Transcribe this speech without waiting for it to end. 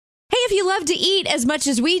if you love to eat as much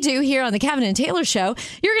as we do here on the Kevin and Taylor Show,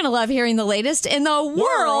 you're going to love hearing the latest in the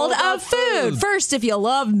world of food. First, if you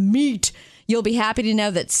love meat, you'll be happy to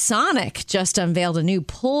know that Sonic just unveiled a new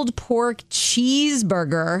pulled pork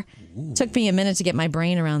cheeseburger. Ooh. Took me a minute to get my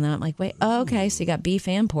brain around that. I'm like, wait, okay, so you got beef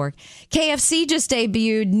and pork. KFC just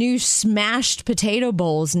debuted new smashed potato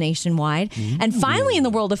bowls nationwide. Ooh. And finally, in the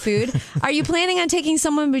world of food, are you planning on taking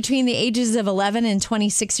someone between the ages of 11 and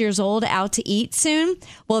 26 years old out to eat soon?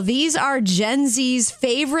 Well, these are Gen Z's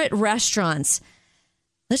favorite restaurants.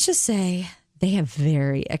 Let's just say they have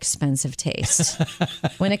very expensive taste.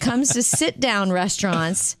 When it comes to sit-down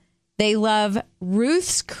restaurants, they love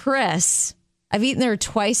Ruth's Chris. I've eaten there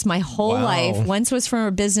twice my whole life. Once was from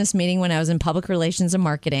a business meeting when I was in public relations and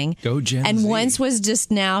marketing. Go Gen And Z. once was just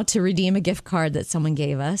now to redeem a gift card that someone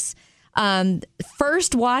gave us.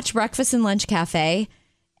 First watch Breakfast and Lunch Cafe.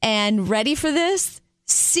 And ready for this?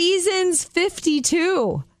 Seasons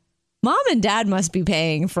 52. Mom and Dad must be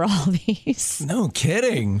paying for all these. No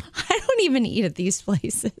kidding. I don't even eat at these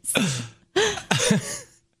places.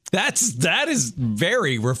 That is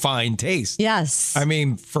very refined taste. Yes. I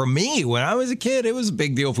mean, for me, when I was a kid, it was a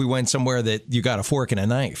big deal if we went somewhere that you got a fork and a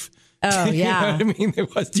knife. Oh, yeah. You know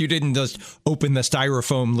what I mean? You didn't just open the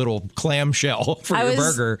styrofoam little clamshell for your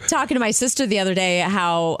burger. I was talking to my sister the other day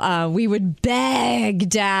how we would beg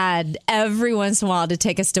Dad every once in a while to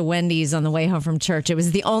take us to Wendy's on the way home from church. It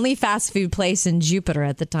was the only fast food place in Jupiter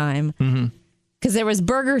at the time. Mm-hmm. Because there was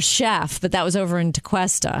Burger Chef, but that was over in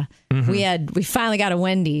Tequesta. Mm-hmm. We finally got a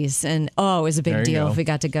Wendy's, and it was a big deal if we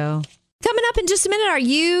got to go. Coming up in just a minute, are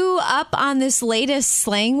you up on this latest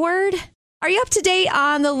slang word? Are you up to date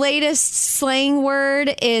on the latest slang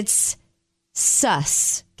word? It's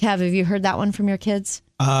sus. Kev, have you heard that one from your kids?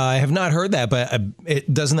 I have not heard that, but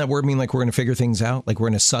doesn't that word mean like we're going to figure things out? Like we're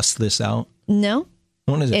going to suss this out? No.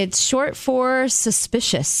 What is it? It's short for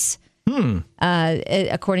suspicious.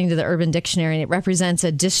 According to the Urban Dictionary, it represents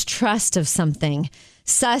a distrust of something.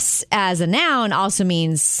 Sus as a noun also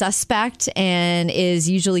means suspect and is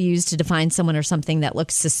usually used to define someone or something that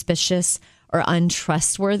looks suspicious or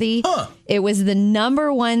untrustworthy. Huh. It was the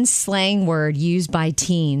number one slang word used by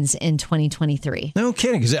teens in 2023. No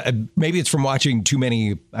kidding, because maybe it's from watching too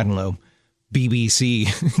many, I don't know, BBC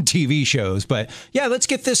TV shows, but yeah, let's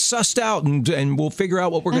get this sussed out and we'll figure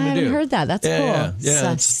out what we're going to do. I haven't heard that. That's cool. Yeah,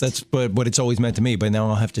 that's what it's always meant to me, but now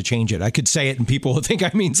I'll have to change it. I could say it and people will think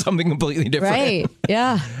I mean something completely different. Right,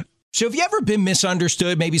 yeah. So have you ever been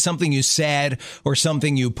misunderstood? Maybe something you said or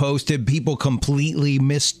something you posted, people completely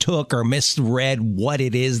mistook or misread what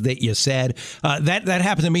it is that you said. That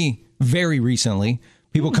happened to me very recently.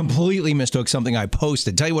 People completely mistook something I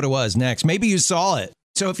posted. Tell you what it was next. Maybe you saw it.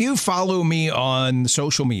 So if you follow me on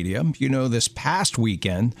social media, you know this past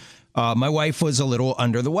weekend, my wife was a little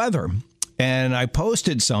under the weather. And I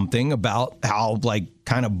posted something about how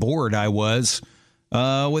kind of bored I was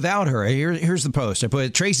without her. Here's the post. I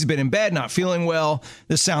put, Tracy's been in bed, not feeling well.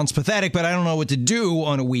 This sounds pathetic, but I don't know what to do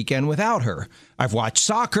on a weekend without her. I've watched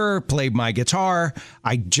soccer, played my guitar.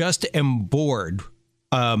 I just am bored.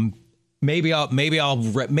 Maybe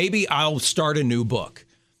I'll start a new book.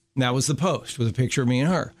 And that was the post with a picture of me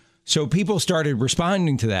and her. So people started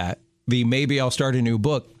responding to that. Maybe I'll start a new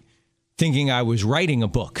book, thinking I was writing a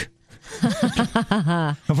book.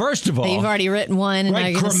 First of all, you've already written one, and now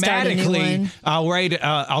you're going to start a new one.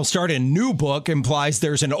 I'll start a new book implies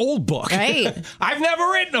there's an old book. Right. I've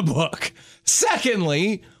never written a book.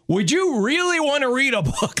 Secondly, would you really want to read a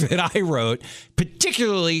book that I wrote,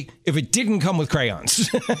 particularly if it didn't come with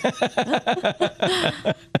crayons?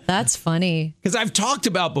 That's funny. Because I've talked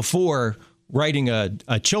about before writing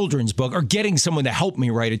a children's book or getting someone to help me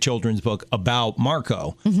write a children's book about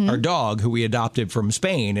Marco, our dog, who we adopted from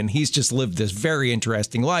Spain. And he's just lived this very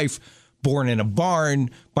interesting life, born in a barn.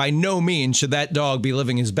 By no means should that dog be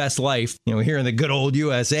living his best life. You know, here in the good old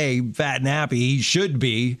USA, fat and happy, he should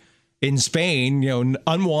be. In Spain,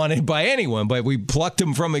 unwanted by anyone, but we plucked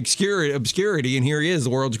him from obscurity, and here he is, the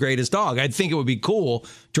world's greatest dog. I think it would be cool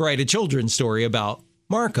to write a children's story about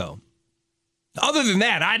Marco. Other than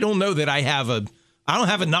that, I don't know that I don't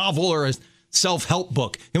have a novel or a self-help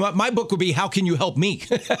book. My book would be, How Can You Help Me?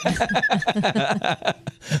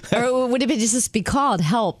 Or would it just be called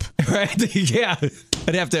Help? Right? Yeah.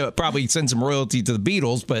 I'd have to probably send some royalty to the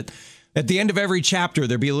Beatles, but at the end of every chapter,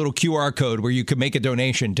 there'd be a little QR code where you could make a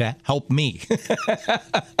donation to help me.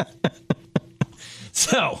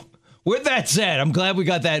 So, with that said, I'm glad we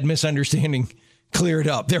got that misunderstanding cleared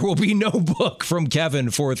up. There will be no book from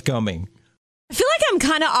Kevin forthcoming. I feel like I'm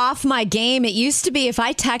kind of off my game. It used to be if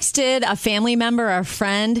I texted a family member or a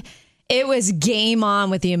friend, it was game on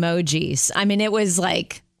with the emojis. I mean, it was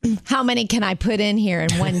like how many can I put in here in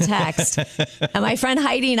one text? And my friend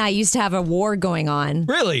Heidi and I used to have a war going on.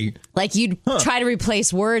 Really? Like you'd try to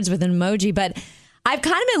replace words with an emoji, but I've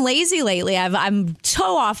kind of been lazy lately. I'm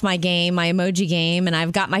so off my game, my emoji game, and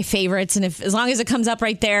I've got my favorites. And as long as it comes up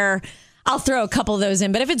right there, I'll throw a couple of those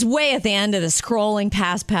in. But if it's way at the end of the scrolling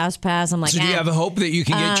past, I'm like, so do you have a hope that you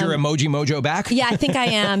can get your emoji mojo back? Yeah, I think I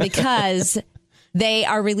am, because they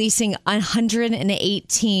are releasing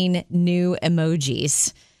 118 new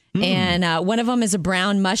emojis. And one of them is a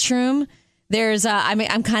brown mushroom. There's,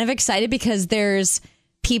 I'm kind of excited because there's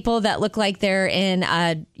people that look like they're in,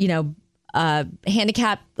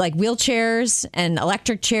 handicapped, like wheelchairs and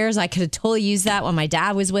electric chairs. I could have totally used that when my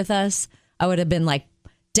dad was with us. I would have been like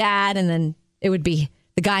dad, and then it would be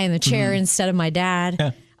the guy in the chair instead of my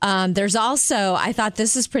dad. Yeah. There's also, I thought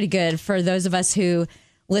this is pretty good for those of us who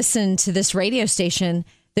listen to this radio station.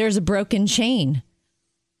 There's a broken chain.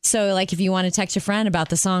 So like if you want to text your friend about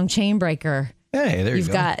the song Chain Breaker, hey, there you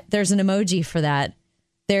go. There's an emoji for that.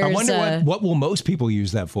 I wonder what will most people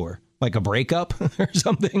use that for? Like a breakup or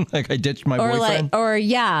something? Like I ditched my boyfriend?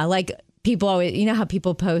 Like people always, you know how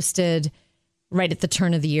people posted right at the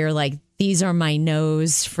turn of the year, like, these are my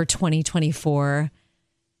no's for 2024.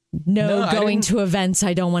 No going to events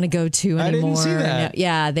I don't want to go to anymore. I didn't see that. No,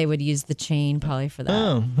 yeah, they would use the chain probably for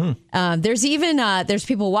that. There's even, there's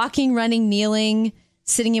people walking, running, kneeling,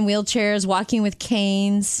 sitting in wheelchairs, walking with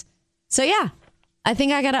canes. So yeah, I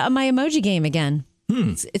think I got to up my emoji game again.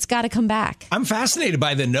 It's got to come back. I'm fascinated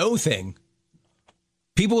by the no thing.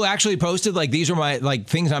 People actually posted like, these are my like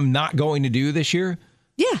things I'm not going to do this year.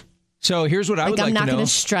 Yeah. So here's what I would like to know. I'm not going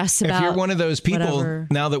to stress about. If you're one of those people, whatever.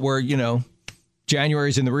 Now that we're,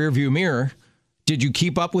 January's in the rearview mirror, did you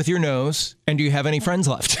keep up with your nose, and do you have any friends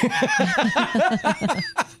left?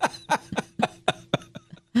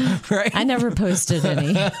 Right? I never posted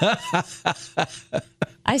any.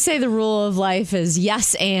 I say the rule of life is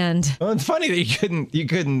yes and. Well, it's funny that you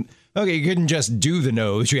couldn't just do the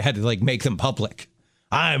no's. You had to like make them public.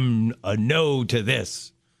 I'm a no to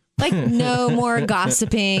this. Like no more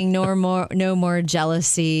gossiping, no more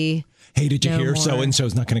jealousy. Hey, did you hear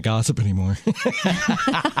so-and-so's not going to gossip anymore?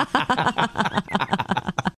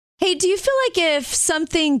 Hey, do you feel like if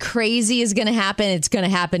something crazy is going to happen, it's going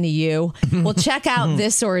to happen to you? Well, check out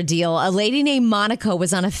this ordeal. A lady named Monica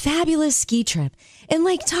was on a fabulous ski trip in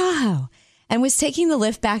Lake Tahoe and was taking the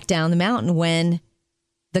lift back down the mountain when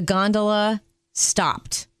the gondola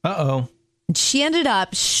stopped. Uh-oh. She ended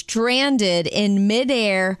up stranded in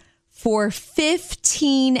midair for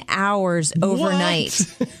 15 hours overnight.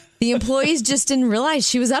 What? The employees just didn't realize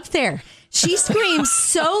she was up there. She screamed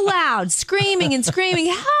so loud, screaming and screaming,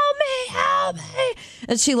 "Help me, help me!"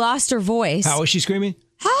 And she lost her voice. How was she screaming?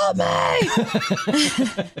 Help me!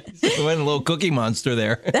 Went a little cookie monster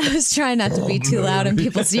there. I was trying not to be too loud in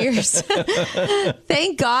people's ears.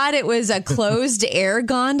 Thank God it was a closed air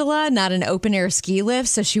gondola, not an open air ski lift,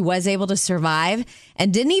 so she was able to survive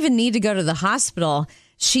and didn't even need to go to the hospital.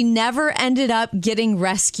 She never ended up getting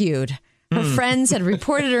rescued. Her friends had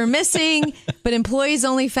reported her missing, but employees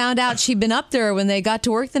only found out she'd been up there when they got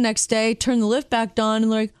to work the next day, turned the lift back on, and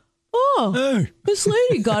like, "Oh, hey, this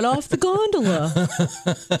lady got off the gondola.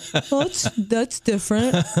 That's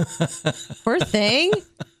different." Poor thing.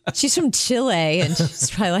 She's from Chile, and she's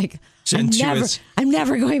probably like, I'm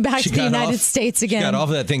never going back to the United States again. She got off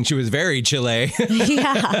that thing. She was very Chile.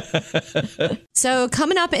 Yeah. So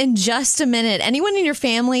coming up in just a minute, anyone in your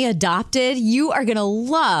family adopted, you are going to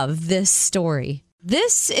love this story.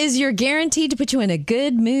 This is your guaranteed to put you in a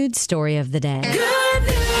good mood story of the day. Good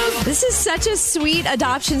news. This is such a sweet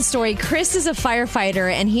adoption story. Chris is a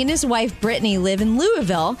firefighter, and he and his wife, Brittany, live in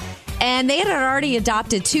Louisville. And they had already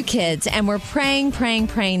adopted 2 kids and were praying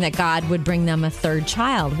that God would bring them a 3rd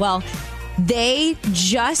child. Well, they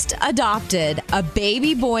just adopted a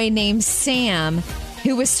baby boy named Sam,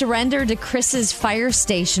 who was surrendered to Chris's fire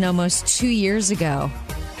station almost 2 years ago.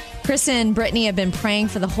 Chris and Brittany have been praying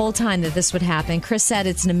for the whole time that this would happen. Chris said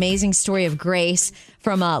it's an amazing story of grace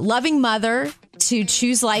from a loving mother to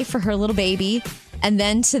choose life for her little baby, and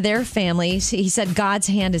then to their family. He said God's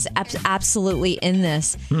hand is absolutely in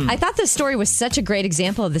this. I thought this story was such a great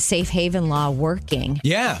example of the safe haven law working.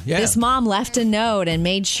 Yeah. This mom left a note and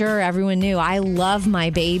made sure everyone knew, I love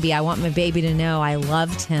my baby. I want my baby to know I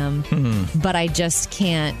loved him, but I just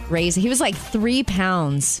can't raise him. He was like 3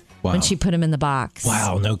 pounds when she put him in the box.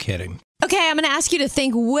 Wow, no kidding. Okay, I'm going to ask you to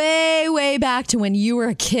think way back to when you were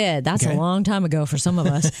a kid. That's a long time ago for some of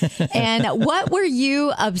us. And what were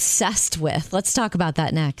you obsessed with? Let's talk about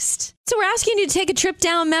that next. So we're asking you to take a trip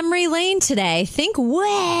down memory lane today. Think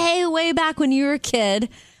way back when you were a kid.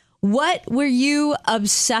 What were you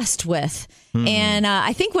obsessed with? And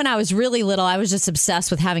I think when I was really little, I was just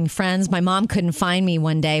obsessed with having friends. My mom couldn't find me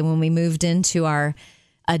one day when we moved into a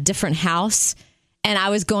different house. And I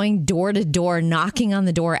was going door to door, knocking on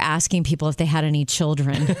the door, asking people if they had any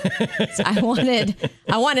children. So I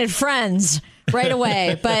wanted friends right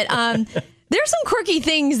away. But there's some quirky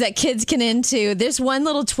things that kids can into. There's one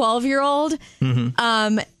little 12-year-old.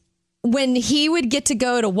 When he would get to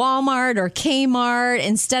go to Walmart or Kmart,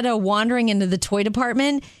 instead of wandering into the toy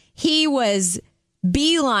department, he was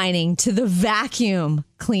beelining to the vacuum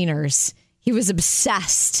cleaners. He was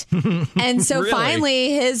obsessed. And so Really?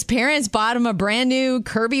 Finally, his parents bought him a brand new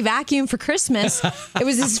Kirby vacuum for Christmas. It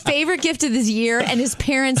was his favorite gift of this year, and his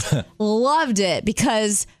parents loved it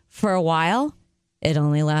because for a while, it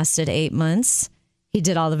only lasted 8 months. He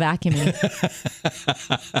did all the vacuuming.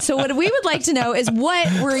 So what we would like to know is, what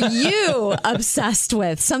were you obsessed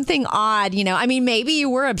with? Something odd, I mean, maybe you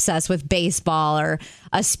were obsessed with baseball or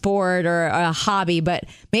a sport or a hobby, but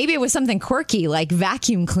maybe it was something quirky like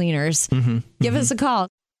vacuum cleaners. Give us a call.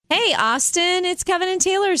 Hey, Austin, it's Kevin and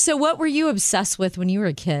Taylor. So what were you obsessed with when you were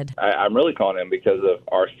a kid? I'm really calling him because of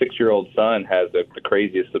our 6-year-old son has the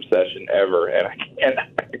craziest obsession ever, and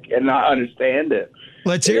I cannot understand it.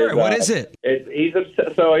 Let's hear it. What is it? He's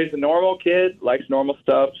obsessed. So he's a normal kid, likes normal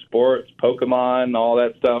stuff, sports, Pokemon, all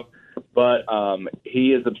that stuff. But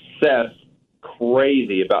he is obsessed,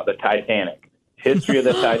 crazy about the Titanic, history of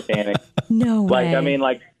the Titanic. No way.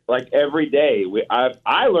 Like every day,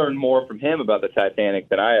 I learned more from him about the Titanic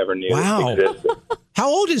than I ever knew existed. How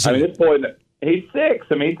old is he? I mean, this boy, he's 6.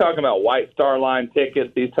 I mean, he's talking about White Star Line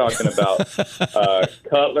tickets. He's talking about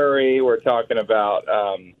cutlery. We're talking about,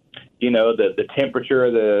 the temperature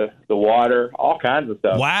of the water, all kinds of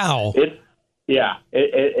stuff. Wow.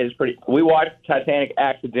 It's pretty. We watched Titanic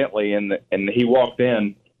accidentally, and he walked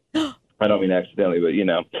in. I don't mean accidentally, but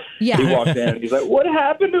Yeah. He walked in and he's like, "What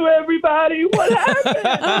happened to everybody? What happened?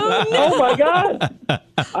 Oh my God!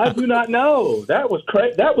 I do not know. That was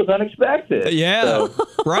That was unexpected." Yeah, So,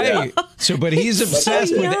 right. yeah. So, but he's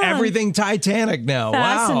obsessed with young. everything Titanic now.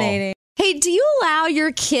 Fascinating. Wow. Hey, do you allow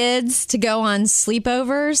your kids to go on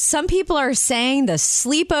sleepovers? Some people are saying the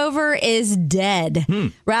sleepover is dead.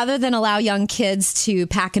 Rather than allow young kids to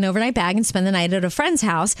pack an overnight bag and spend the night at a friend's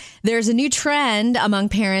house, there's a new trend among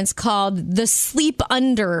parents called the sleep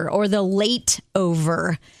under or the late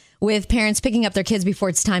over, with parents picking up their kids before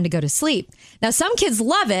it's time to go to sleep. Now, some kids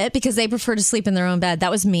love it because they prefer to sleep in their own bed.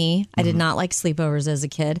 That was me. I did not like sleepovers as a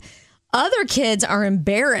kid. Other kids are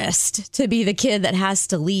embarrassed to be the kid that has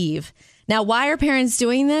to leave. Now, why are parents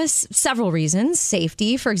doing this? Several reasons.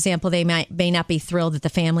 Safety. For example, they may not be thrilled that the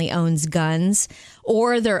family owns guns,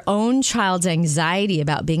 or their own child's anxiety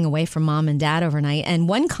about being away from mom and dad overnight. And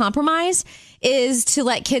one compromise is to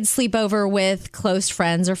let kids sleep over with close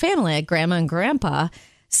friends or family, like grandma and grandpa,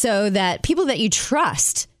 so that people that you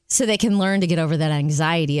trust, so they can learn to get over that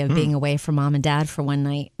anxiety of being away from mom and dad for one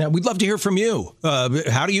night. Now, we'd love to hear from you.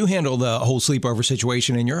 How do you handle the whole sleepover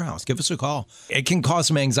situation in your house? Give us a call. It can cause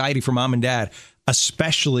some anxiety for mom and dad,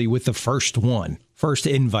 especially with the first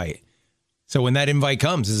invite. So when that invite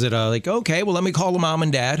comes, is it like, okay, well, let me call the mom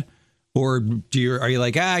and dad? Or are you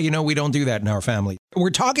like, we don't do that in our family? We're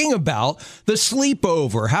talking about the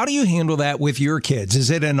sleepover. How do you handle that with your kids? Is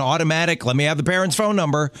it an automatic, let me have the parents' phone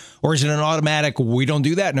number? Or is it an automatic, we don't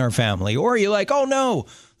do that in our family? Or are you like, oh, no,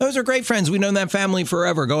 those are great friends. We've known that family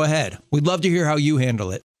forever. Go ahead. We'd love to hear how you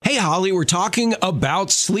handle it. Hey, Holly, we're talking about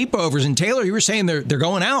sleepovers. And Taylor, you were saying they're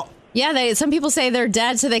going out. Yeah, some people say they're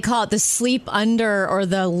dead, so they call it the sleep under or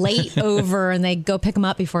the late over, and they go pick them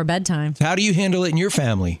up before bedtime. How do you handle it in your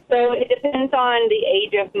family? So it depends on the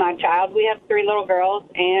age of my child. We have 3 little girls,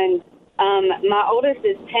 and my oldest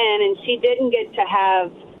is 10, and she didn't get to have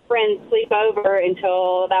friends sleep over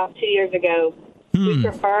until about 2 years ago. We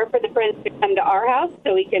prefer for the friends to come to our house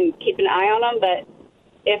so we can keep an eye on them, but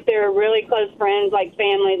if they're really close friends, like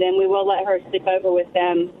family, then we will let her sleep over with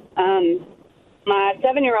them. My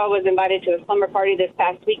 7-year-old was invited to a slumber party this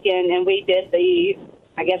past weekend, and we did the,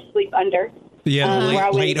 sleep under. Yeah, where I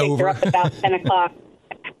went late and picked her over. up about 10 o'clock.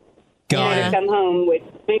 Got and it. come home, which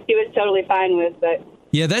she was totally fine with, but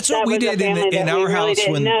Yeah, that's what we was a did family in that we our really house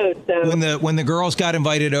didn't know, so- when the girls got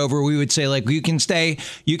invited over. We would say, like, you can stay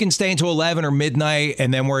until 11 or midnight,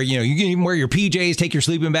 and then you can even wear your PJs, take your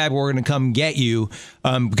sleeping bag. We're going to come get you,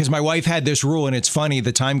 because my wife had this rule, and it's funny.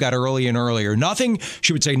 The time got earlier and earlier.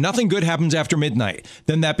 She would say nothing good happens after midnight.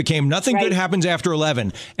 Then that became nothing good happens after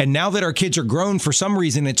 11. And now that our kids are grown, for some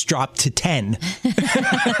reason, it's dropped to 10.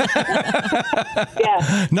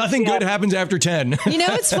 yeah. Nothing good happens after 10. You know,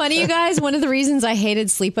 it's funny, you guys. One of the reasons I hated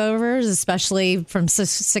sleepovers, especially from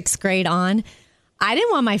sixth grade on, I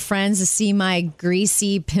didn't want my friends to see my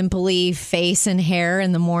greasy, pimply face and hair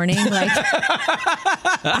in the morning. Like,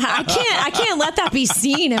 I can't let that be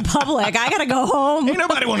seen in public. I gotta go home. Ain't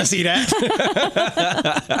nobody want to see that.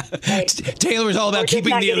 Taylor's all about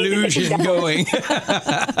keeping the illusion going.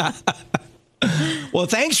 Well,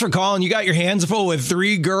 thanks for calling. You got your hands full with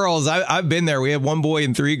 3 girls. I've been there. We have 1 boy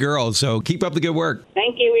and 3 girls. So keep up the good work.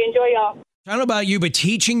 Thank you. We enjoy y'all. I don't know about you, but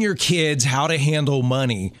teaching your kids how to handle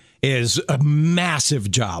money is a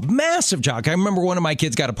massive job. Massive job. I remember one of my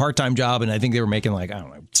kids got a part-time job, and I think they were making like, I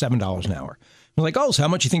don't know, $7 an hour. I'm like, oh, so how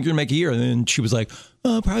much you think you're going to make a year? And then she was like,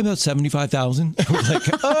 probably about $75,000. I was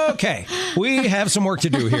like, okay, we have some work to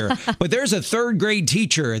do here. But there's a 3rd grade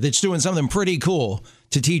teacher that's doing something pretty cool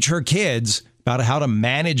to teach her kids about how to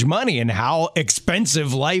manage money and how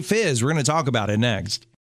expensive life is. We're going to talk about it next.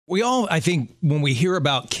 We all, I think, when we hear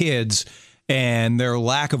about kids and their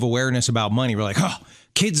lack of awareness about money, we're like, oh,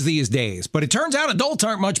 kids these days. But it turns out adults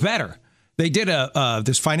aren't much better. They did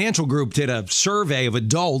this financial group did a survey of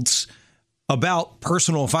adults about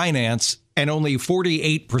personal finance, and only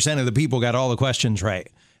 48% of the people got all the questions right.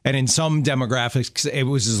 And in some demographics, it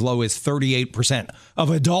was as low as 38% of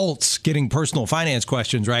adults getting personal finance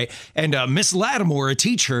questions right. And Miss Lattimore, a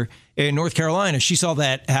teacher in North Carolina, she saw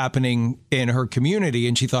that happening in her community,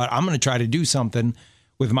 and she thought, I'm going to try to do something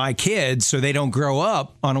with my kids so they don't grow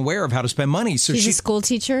up unaware of how to spend money. So she's a school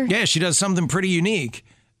teacher? Yeah, she does something pretty unique.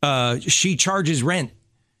 She charges rent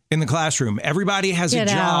in the classroom. Everybody has a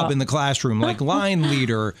job in the classroom, like line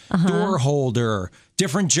leader, door holder,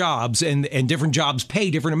 different jobs, and different jobs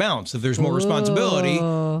pay different amounts. If there's more responsibility,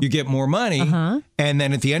 you get more money. And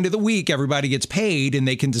then at the end of the week, everybody gets paid and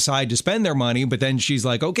they can decide to spend their money. But then she's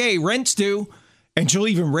like, okay, rent's due. And she'll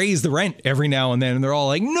even raise the rent every now and then. And they're all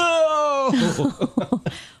like, no.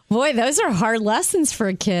 Boy, those are hard lessons for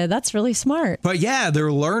a kid. That's really smart. But yeah,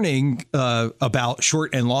 they're learning about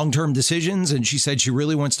short and long-term decisions. And she said she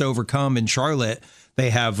really wants to overcome in Charlotte. They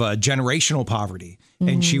have generational poverty.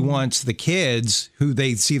 And she wants the kids who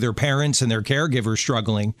they see their parents and their caregivers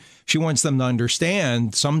struggling. She wants them to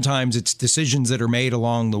understand sometimes it's decisions that are made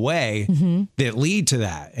along the way that lead to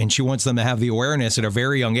that. And she wants them to have the awareness at a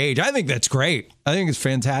very young age. I think that's great. I think it's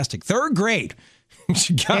fantastic. 3rd grade.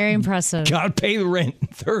 Very impressive. Got to pay the rent in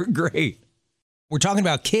 3rd grade. We're talking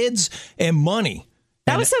about kids and money.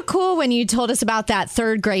 That was so cool when you told us about that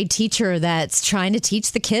 3rd grade teacher that's trying to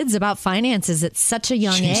teach the kids about finances at such a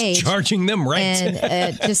young age. Charging them rent.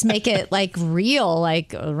 And just make it like real,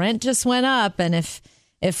 like rent just went up. And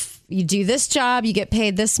if you do this job, you get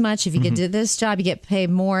paid this much. If you do this job, you get paid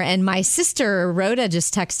more. And my sister, Rhoda,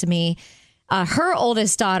 just texted me. Her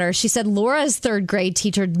oldest daughter, she said Laura's 3rd grade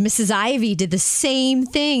teacher, Mrs. Ivy, did the same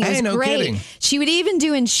thing. It was no great. Kidding. She would even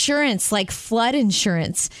do insurance, like flood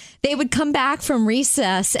insurance. They would come back from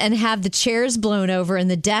recess and have the chairs blown over in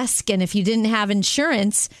the desk. And if you didn't have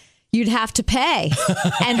insurance, you'd have to pay.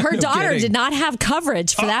 And her daughter did not have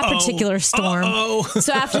coverage for that particular storm.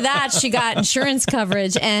 So after that, she got insurance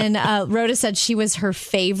coverage. And Rhoda said she was her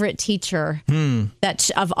favorite teacher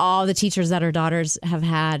of all the teachers that her daughters have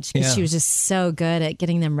had. She was just so good at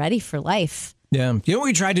getting them ready for life. Yeah. You know what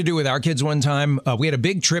we tried to do with our kids one time? We had a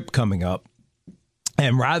big trip coming up.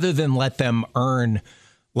 And rather than let them earn,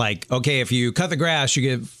 like, okay, if you cut the grass, you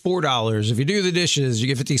get $4. If you do the dishes, you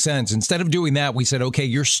get 50 cents. Instead of doing that, we said, okay,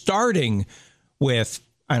 you're starting with,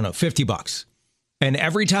 I don't know, $50. And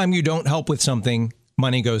every time you don't help with something,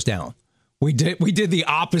 money goes down. We did the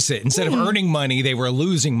opposite. Instead of earning money, they were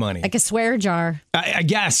losing money. Like a swear jar. I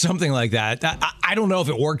guess, something like that. I don't know if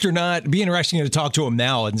it worked or not. It'd be interesting to talk to them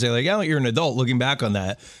now and say, like, oh, you're an adult looking back on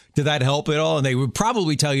that. Did that help at all? And they would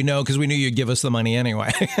probably tell you no, because we knew you'd give us the money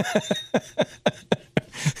anyway.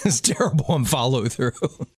 It's terrible on follow through.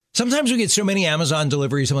 Sometimes we get so many Amazon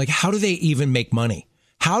deliveries. I'm like, how do they even make money?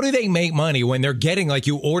 How do they make money when they're getting, like,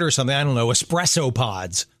 you order something, I don't know, espresso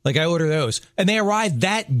pods. Like, I order those and they arrive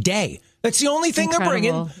that day. That's the only thing they're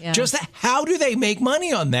bringing. Yeah. Just that. How do they make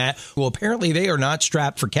money on that? Well, apparently they are not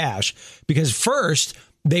strapped for cash because first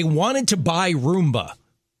they wanted to buy Roomba.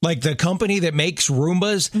 Like the company that makes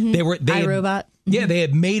Roombas, iRobot. Yeah, they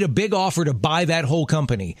had made a big offer to buy that whole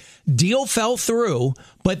company. Deal fell through,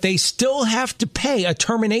 but they still have to pay a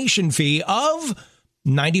termination fee of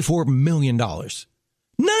 $94 million. $94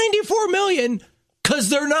 million because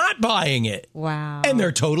they're not buying it. Wow. And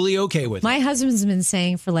they're totally okay with it. My husband's been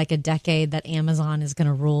saying for like a decade that Amazon is going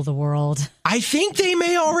to rule the world. I think they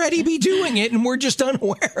may already be doing it and we're just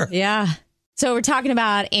unaware. Yeah. So we're talking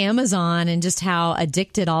about Amazon and just how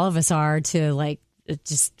addicted all of us are to, like,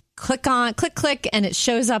 just click, and it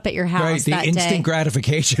shows up at your house. Right, the instant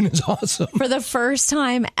gratification is awesome. For the first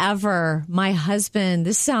time ever, my husband,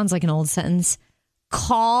 this sounds like an old sentence,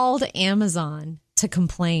 called Amazon to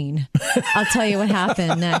complain. I'll tell you what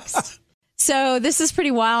happened next. So this is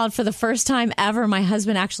pretty wild. For the first time ever, my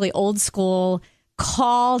husband actually old school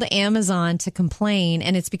called Amazon to complain.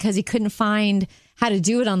 And it's because he couldn't find how to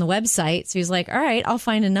do it on the website. So he's like, all right, I'll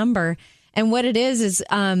find a number. And what it is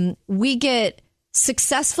we get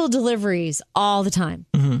successful deliveries all the time.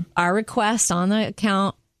 Mm-hmm. Our request on the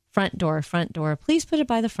account, front door. Please put it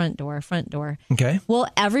by the front door. Okay. Well,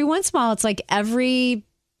 every once in a while, it's like every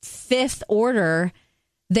fifth order,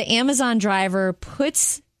 the Amazon driver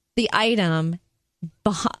puts the item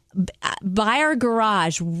by our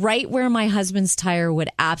garage, right where my husband's tire would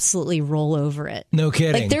absolutely roll over it. No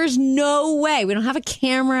kidding. Like, there's no way. We don't have a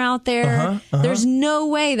camera out there. There's no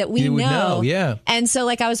way that we know. Yeah. And so,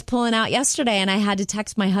 like, I was pulling out yesterday, and I had to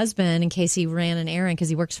text my husband in case he ran an errand because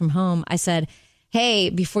he works from home. I said, hey,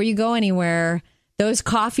 before you go anywhere, those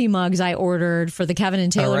coffee mugs I ordered for the Kevin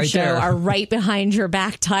and Taylor show are right behind your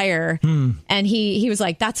back tire. And he was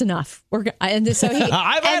like, that's enough. So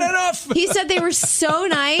I've had enough. He said they were so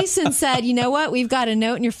nice and said, you know what? We've got a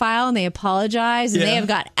note in your file, and they apologize. And they have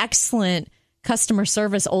got excellent customer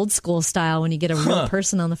service, old school style, when you get a real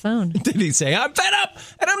person on the phone. Did he say, I'm fed up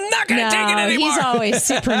and I'm not going to take it anymore? He's always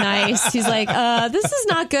super nice. He's like, this is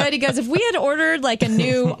not good. He goes, if we had ordered like a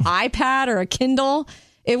new iPad or a Kindle,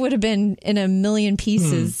 it would have been in a million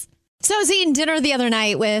pieces. So I was eating dinner the other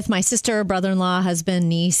night with my sister, brother-in-law, husband,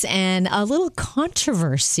 niece, and a little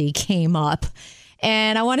controversy came up.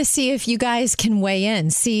 And I want to see if you guys can weigh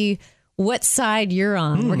in, see what side you're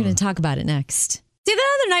on. We're going to talk about it next. See, the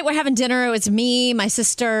other night we're having dinner. It was me, my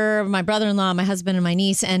sister, my brother-in-law, my husband, and my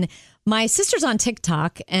niece. And my sister's on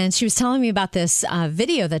TikTok, and she was telling me about this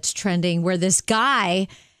video that's trending where this guy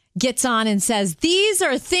gets on and says, these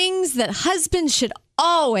are things that husbands should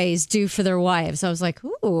always do for their wives. I was like,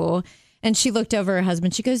 ooh. And she looked over her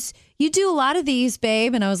husband. She goes, you do a lot of these,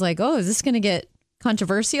 babe. And I was like, oh, is this going to get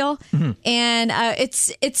controversial? And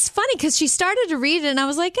it's funny because she started to read it, and I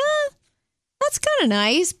was like, that's kind of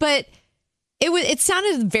nice. But it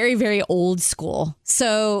sounded very, very old school.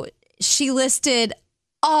 So she listed,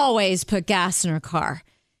 always put gas in her car.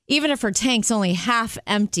 Even if her tank's only half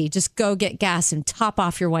empty, just go get gas and top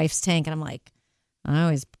off your wife's tank. And I'm like, I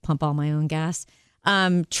always pump all my own gas.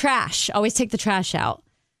 Trash. Always take the trash out.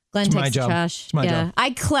 Glenn takes the trash. It's my job.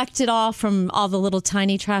 I collect it all from all the little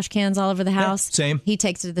tiny trash cans all over the house. Yeah, same. He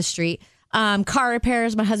takes it to the street. Car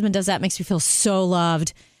repairs. My husband does that. Makes me feel so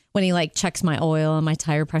loved when he like checks my oil and my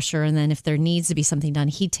tire pressure. And then if there needs to be something done,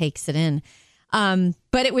 he takes it in.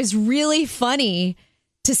 But it was really funny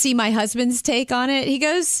to see my husband's take on it. He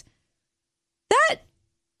goes, that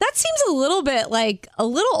seems a little bit like a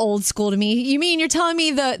little old school to me. You mean you're telling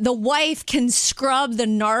me the wife can scrub the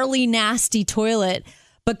gnarly, nasty toilet,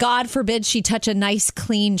 but God forbid she touch a nice,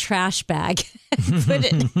 clean trash bag and put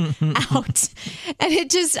it out? And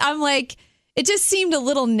it just seemed a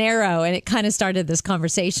little narrow, and it kind of started this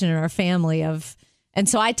conversation in our family and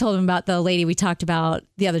so I told him about the lady we talked about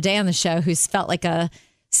the other day on the show who's felt like a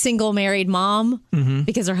single married mom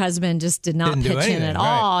because her husband just didn't pitch in at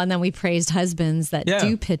all. And then we praised husbands that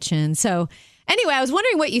do pitch in. So anyway, I was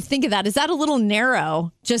wondering what you think of that. Is that a little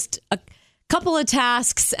narrow? Just a couple of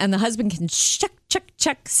tasks and the husband can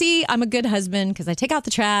check. See, I'm a good husband because I take out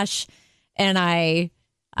the trash and I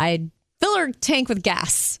fill her tank with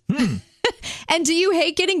gas. And do you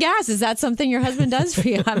hate getting gas? Is that something your husband does for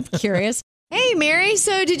you? I'm curious. Hey, Mary.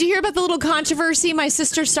 So did you hear about the little controversy my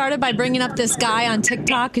sister started by bringing up this guy on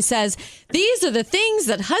TikTok who says, these are the things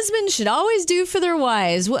that husbands should always do for their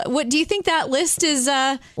wives? What do you think that list is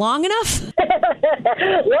long enough?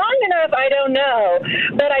 Long enough, I don't know.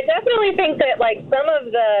 But I definitely think that, like, some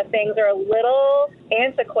of the things are a little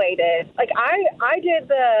antiquated. Like, I did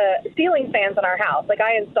the ceiling fans in our house. Like,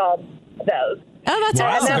 I installed those. Oh, that's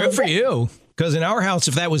awesome. Good for you. Because in our house,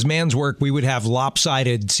 if that was man's work, we would have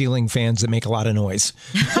lopsided ceiling fans that make a lot of noise.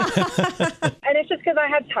 And it's just because I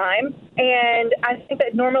had time. And I think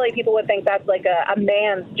that normally people would think that's like a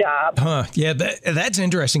man's job. Yeah, that's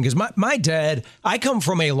interesting. Because my dad, I come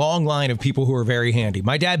from a long line of people who are very handy.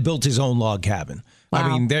 My dad built his own log cabin. Wow. I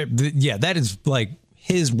mean, that is like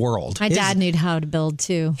his world. My dad knew how to build,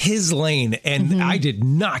 too. His lane. And I did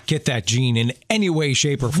not get that gene in any way,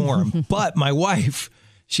 shape, or form. But my wife...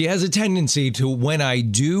 She has a tendency to, when I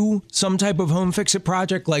do some type of home fix-it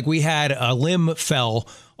project, like we had a limb fell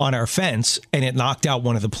on our fence and it knocked out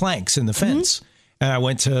one of the planks in the fence. And I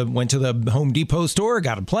went to the Home Depot store,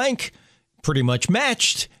 got a plank, pretty much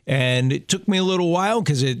matched. And it took me a little while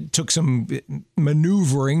because it took some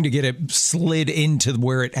maneuvering to get it slid into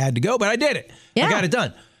where it had to go. But I did it. Yeah. I got it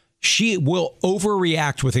done. she will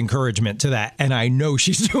overreact with encouragement to that. And I know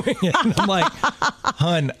she's doing it. And I'm like,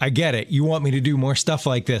 hun, I get it. You want me to do more stuff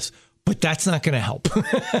like this, but that's not going to help.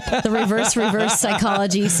 The reverse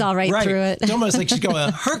psychology saw right through it. It's almost like she's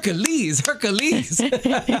going, Hercules.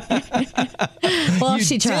 Well,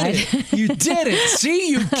 she tried. You did it.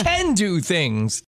 See, you can do things.